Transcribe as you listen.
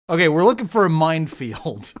Okay, we're looking for a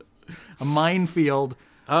minefield. A minefield.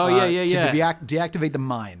 Oh, yeah. To deactivate the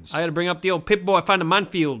mines. I gotta bring up the old Pip-Boy. I found a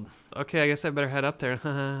minefield. Okay, I guess I better head up there.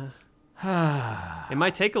 It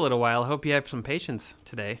might take a little while. I hope you have some patience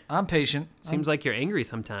today. I'm patient. Seems like you're angry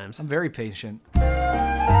sometimes. I'm very patient.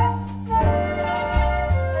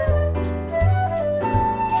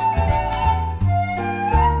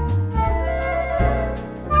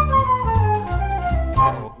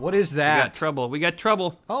 What is that? We got trouble. We got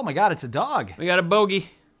trouble. Oh my god, it's a dog. We got a bogey.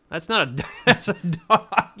 That's not a that's a dog.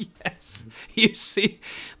 Yes. You see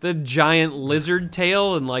the giant lizard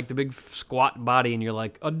tail and like the big squat body and you're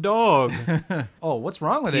like, a dog. Oh, what's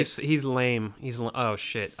wrong with it? He's lame. Oh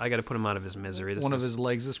shit. I got to put him out of his misery. One of his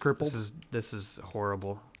legs is crippled. This is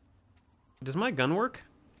horrible. Does my gun work?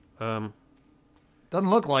 Doesn't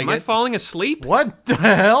look like it. Am I falling asleep? What the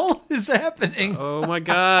hell is happening? Oh my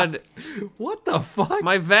god. What the fuck?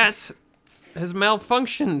 My VATS has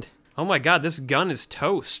malfunctioned. Oh my god, this gun is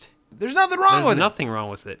toast. There's nothing wrong with it. There's nothing wrong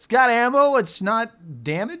with it. It's got ammo. It's not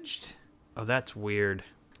damaged. Oh, that's weird.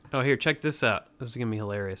 Oh, here, check this out. This is gonna be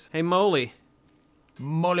hilarious. Hey, Molly.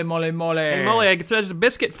 Mole, mole, mole. Hey, Molly, there's a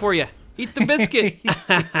biscuit for you. Eat the biscuit.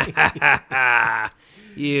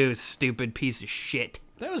 You stupid piece of shit.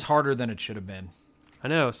 That was harder than it should have been. I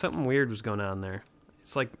know, something weird was going on there.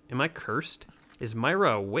 It's like, am I cursed? Is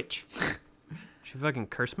Myra a witch? She fucking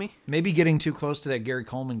cursed me? Maybe getting too close to that Gary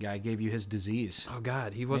Coleman guy gave you his disease. Oh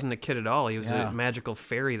god, he wasn't a kid at all. He was a magical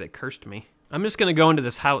fairy that cursed me. I'm just gonna go into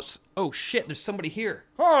this house. Oh shit, there's somebody here.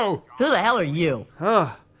 Oh! Who the hell are you?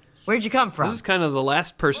 Oh. Where'd you come from? This is kind of the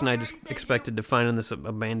last person I just expected to find in this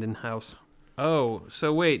abandoned house. Oh,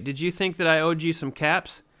 so wait, did you think that I owed you some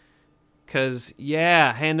caps? 'Cause,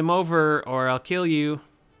 yeah, hand them over or I'll kill you.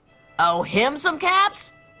 Owe him some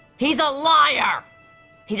caps? He's a liar!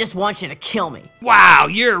 He just wants you to kill me. Wow,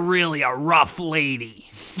 you're really a rough lady.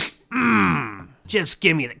 Just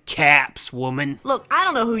give me the caps, woman. Look, I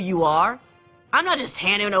don't know who you are. I'm not just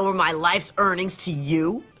handing over my life's earnings to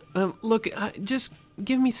you. Look, just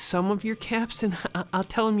give me some of your caps and I'll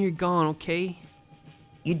tell him you're gone, okay?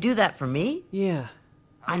 You do that for me? Yeah.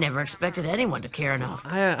 I never expected anyone to care enough.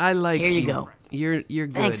 I like you. Here you go. You're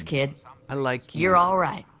good. Thanks, kid. I like you. You're all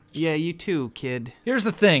right. Yeah, you too, kid. Here's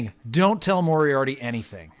the thing. Don't tell Moriarty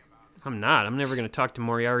anything. I'm not. I'm never going to talk to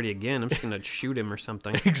Moriarty again. I'm just going to shoot him or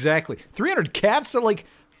something. Exactly. 300 caps that, like,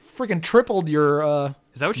 freaking tripled your,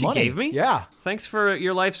 Is that what she money. gave me? Yeah. Thanks for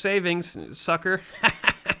your life savings, sucker.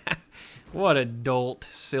 What a dolt,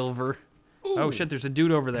 Silver. Ooh. Oh, shit, there's a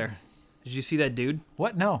dude over there. Did you see that dude?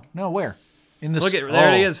 What? No. No, where? In the Look at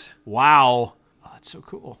there he is. Wow. Oh, that's so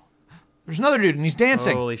cool. There's another dude and he's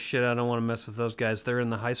dancing. Holy shit, I don't want to mess with those guys. They're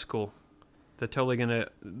in the high school. They're gonna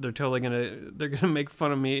make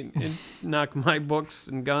fun of me and knock my books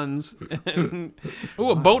and guns.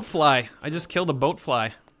 Ooh, a boat fly. I just killed a boat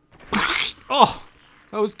fly. Oh,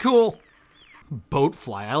 that was cool. Boat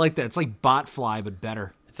fly. I like that. It's like bot fly, but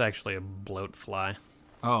better. It's actually a bloat fly.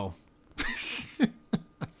 Oh.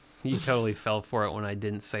 You totally fell for it when I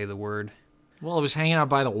didn't say the word. Well, it was hanging out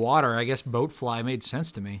by the water. I guess boat fly made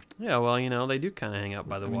sense to me. Yeah, well, you know, they do kind of hang out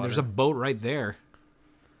by the water. There's a boat right there.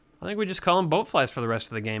 I think we just call them boat flies for the rest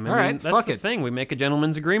of the game. All right, that's fuck the it. thing. We make a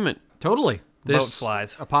gentleman's agreement. Totally. Boat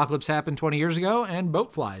flies. Apocalypse happened 20 years ago, and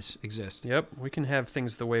boat flies exist. Yep, we can have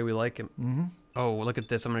things the way we like them. Mm-hmm. Oh, look at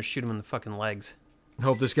this. I'm going to shoot him in the fucking legs. I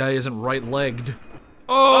hope this guy isn't right-legged.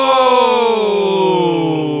 Oh!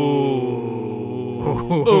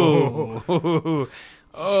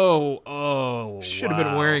 Oh! Should have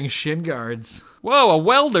been wearing shin guards. Whoa, a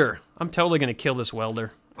welder! I'm totally going to kill this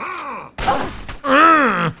welder.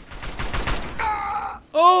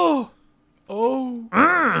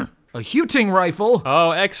 A Huting rifle.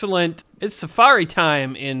 Oh, excellent. It's safari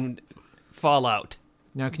time in Fallout.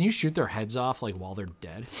 Now, can you shoot their heads off, like, while they're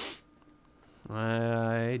dead?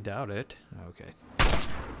 I doubt it. Okay.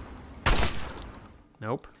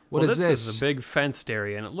 Nope. What is this? This is a big fenced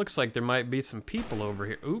area, and it looks like there might be some people over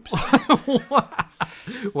here. Oops.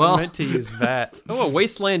 Well, I meant to use that. Oh, a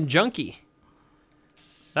Wasteland junkie.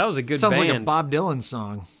 That was a good sounds band. like a Bob Dylan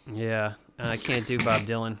song. Yeah, I can't do Bob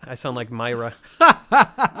Dylan. I sound like Myra.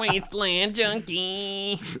 Wasteland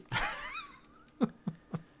junkie.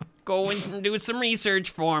 Going to do some research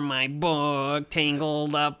for my book,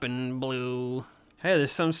 Tangled Up in Blue. Hey,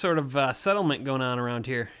 there's some sort of settlement going on around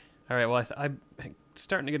here. All right, well, I'm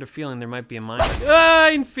starting to get a feeling there might be a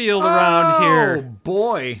minefield around here. Oh,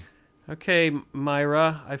 boy. Okay,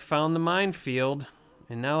 Myra, I found the minefield,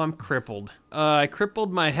 and now I'm crippled. I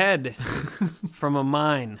crippled my head from a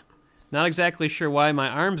mine. Not exactly sure why my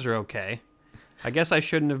arms are okay. I guess I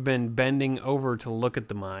shouldn't have been bending over to look at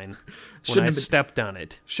the mine when I stepped on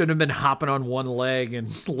it. Shouldn't have been hopping on one leg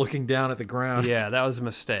and looking down at the ground. Yeah, that was a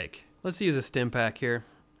mistake. Let's use a stim pack here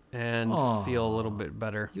and feel a little bit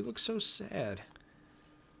better. You look so sad.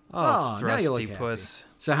 Oh, now you look Thrusty puss.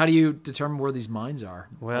 happy. So how do you determine where these mines are?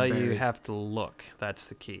 Well, you have to look. That's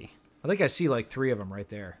the key. I think I see like 3 of them right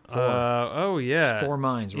there. 4. Oh, yeah. There's 4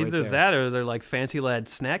 mines right there. Either that or they're like fancy lad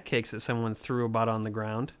snack cakes that someone threw about on the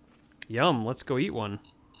ground. Yum, let's go eat one.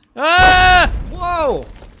 Ah! Whoa!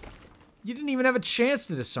 You didn't even have a chance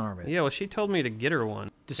to disarm it. Yeah, well, she told me to get her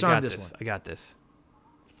one. Disarm this one. I got this.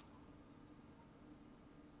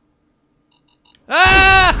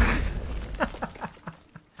 Ah!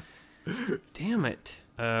 Damn it.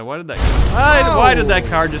 Why did that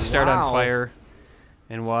car just start on fire?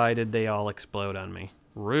 And why did they all explode on me?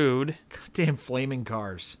 Rude. Goddamn flaming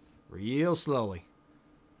cars. Real slowly.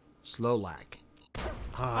 Slow like.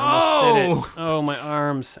 Oh, I almost did it. Oh, my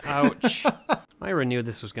arms. Ouch. Myra knew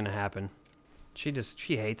this was going to happen. She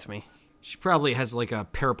hates me. She probably has like a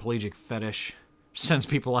paraplegic fetish. Sends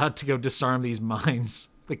people out to go disarm these mines.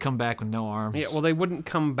 They come back with no arms. Yeah, well, they wouldn't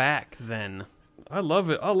come back then. I love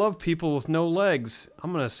it. I love people with no legs.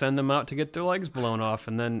 I'm going to send them out to get their legs blown off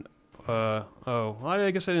and then... I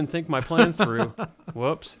guess I didn't think my plan through.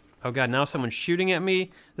 Whoops. Oh, God, now someone's shooting at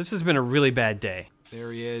me. This has been a really bad day.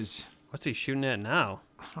 There he is. What's he shooting at now?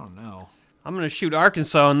 I don't know. I'm going to shoot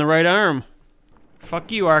Arkansas in the right arm.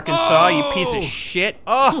 Fuck you, Arkansas, you piece of shit.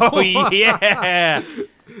 Oh, yeah.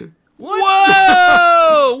 What?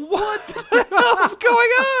 Whoa! What the hell's going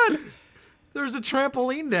on? There's a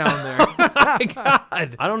trampoline down there. Oh, my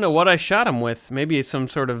God. I don't know what I shot him with. Maybe some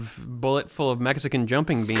sort of bullet full of Mexican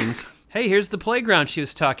jumping beans. Hey, here's the playground she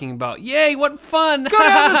was talking about. Yay, what fun! Go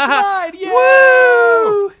down the slide! Yay!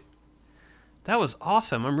 Woo! That was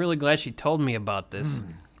awesome. I'm really glad she told me about this.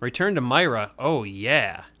 Return to Myra. Oh,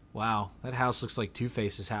 yeah. Wow, that house looks like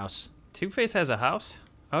Two-Face's house. Two-Face has a house?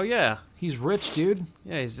 Oh, yeah. He's rich, dude.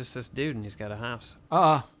 Yeah, he's just this dude, and he's got a house.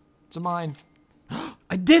 It's a mine.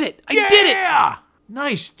 I did it! I did it! Yeah!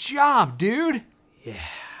 Nice job, dude. Yeah.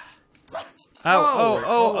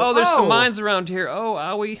 Oh, there's some mines around here. Oh,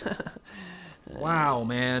 owie. Wow,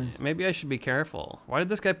 man. Maybe I should be careful. Why did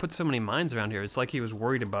this guy put so many mines around here? It's like he was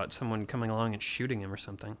worried about someone coming along and shooting him or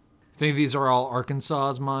something. Think these are all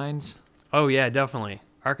Arkansas's mines? Oh, yeah, definitely.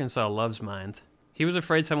 Arkansas loves mines. He was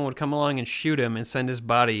afraid someone would come along and shoot him and send his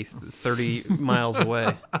body 30 miles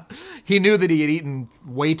away. He knew that he had eaten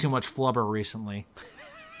way too much flubber recently.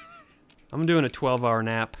 I'm doing a 12-hour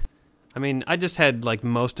nap. I mean, I just had, like,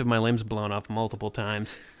 most of my limbs blown off multiple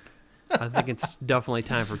times. I think it's definitely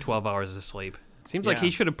time for 12 hours of sleep. Seems like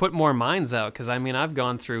he should have put more mines out, because, I mean, I've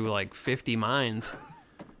gone through, like, 50 mines,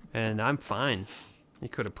 and I'm fine. He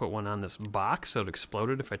could have put one on this box so it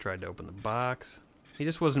exploded if I tried to open the box. He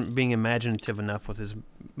just wasn't being imaginative enough with his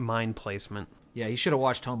mine placement. Yeah, he should have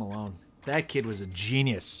watched Home Alone. That kid was a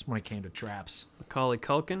genius when it came to traps. Macaulay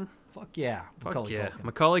Culkin? Fuck yeah.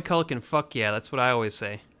 Macaulay Culkin, fuck yeah. That's what I always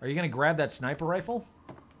say. Are you going to grab that sniper rifle?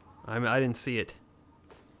 I didn't see it.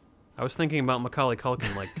 I was thinking about Macaulay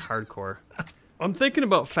Culkin, like, hardcore. I'm thinking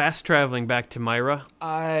about fast traveling back to Myra.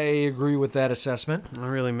 I agree with that assessment. I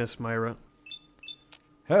really miss Myra.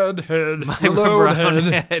 Head. Myra Brown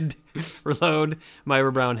head. Reload.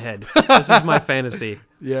 Myra Brown head. This is my fantasy.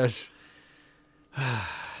 Yes.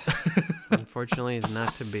 Unfortunately, it's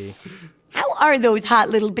not to be. How are those hot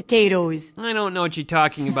little potatoes? I don't know what you're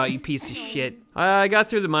talking about, you piece of shit. I got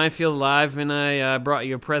through the minefield alive, and I brought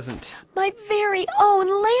you a present. My very own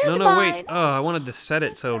landmine. No, wait. Oh, I wanted to set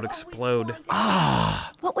it so it would explode.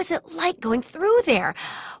 What was it like going through there?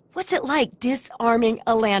 What's it like disarming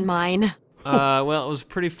a landmine? Well, it was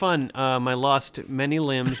pretty fun. I lost many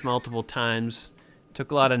limbs multiple times,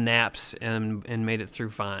 took a lot of naps, and made it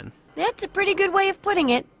through fine. That's a pretty good way of putting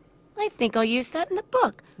it. I think I'll use that in the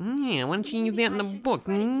book. Yeah, why don't you use that in the book?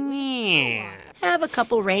 Yeah. Have a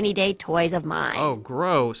couple rainy day toys of mine. Oh,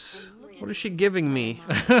 gross. What is she giving me?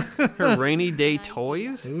 Her rainy day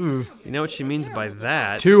toys? Ooh. You know what she means by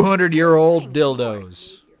that. 200-year-old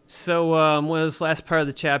dildos. So, well, this last part of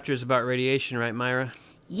the chapter is about radiation, right, Myra?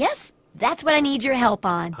 Yes, that's what I need your help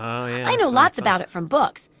on. Oh, yeah. I know lots about it from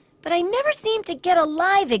books, but I never seem to get a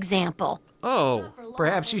live example. Oh.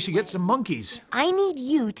 Perhaps you should get some monkeys. I need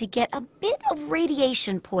you to get a bit of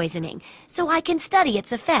radiation poisoning so I can study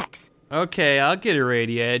its effects. Okay, I'll get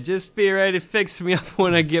irradiated. Just be ready to fix me up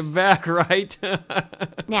when I get back, right?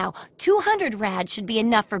 Now, 200 rads should be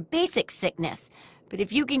enough for basic sickness. But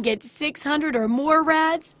if you can get 600 or more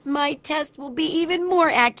rads, my test will be even more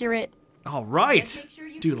accurate. All right.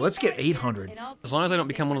 Dude, let's get 800. As long as I don't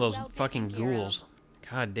become one of those fucking ghouls.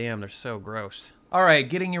 God damn, they're so gross. All right,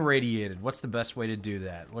 getting irradiated. What's the best way to do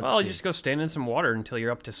that? Let's Well, see. you just go stand in some water until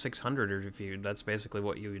you're up to 600, or that's basically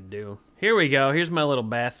what you would do. Here we go. Here's my little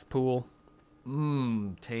bath pool.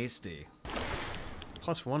 Mmm, tasty.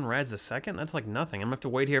 +1 rads a second? That's like nothing. I'm gonna have to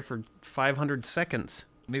wait here for 500 seconds.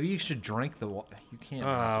 Maybe you should drink the water. You can't. Oh,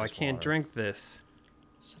 drink I this can't water. drink this.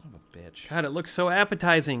 Son of a bitch. God, it looks so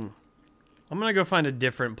appetizing. I'm gonna go find a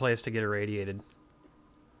different place to get irradiated.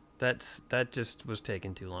 That just was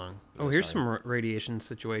taking too long. Oh, here's some radiation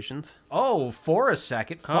situations. Oh, for a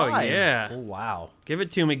second. Oh, 5. yeah. Oh, wow. Give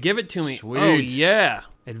it to me. Give it to me. Sweet. Oh, yeah.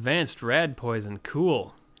 Advanced rad poison.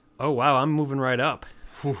 Cool. Oh, wow. I'm moving right up.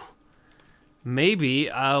 Whew.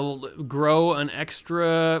 Maybe I'll grow an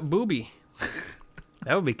extra boobie.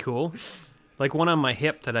 That would be cool. Like one on my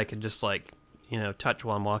hip that I could just, like, you know, touch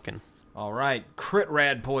while I'm walking. All right. Crit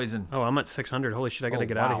rad poison. Oh, I'm at 600. Holy shit, I gotta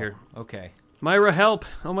get out of here. Okay. Myra, help.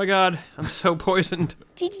 Oh, my God. I'm so poisoned.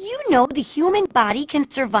 Did you know the human body can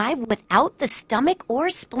survive without the stomach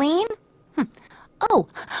or spleen? Oh,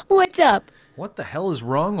 what's up? What the hell is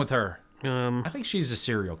wrong with her? Um, I think she's a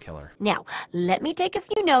serial killer. Now, let me take a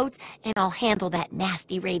few notes, and I'll handle that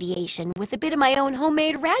nasty radiation with a bit of my own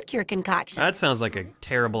homemade rad cure concoction. that sounds like a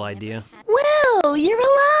terrible idea. Well, you're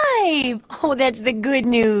alive! Oh, that's the good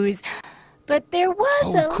news. But there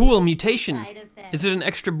was Oh, a... cool. Mutation. Is it an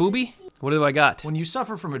extra boobie? What do I got? When you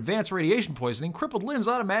suffer from advanced radiation poisoning, crippled limbs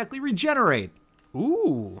automatically regenerate.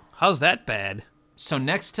 Ooh, how's that bad? So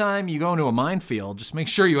next time you go into a minefield, just make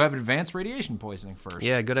sure you have advanced radiation poisoning first.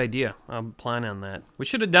 Yeah, good idea. I'll plan on that. We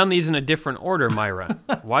should have done these in a different order, Myra.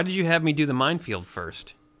 Why did you have me do the minefield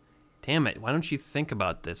first? Damn it, why don't you think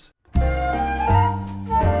about this?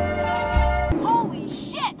 Holy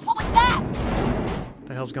shit! What was that? What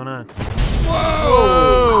the hell's going on?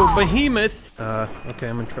 Whoa! Behemoth! Okay,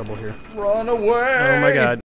 I'm in trouble here. Run away! Oh my God.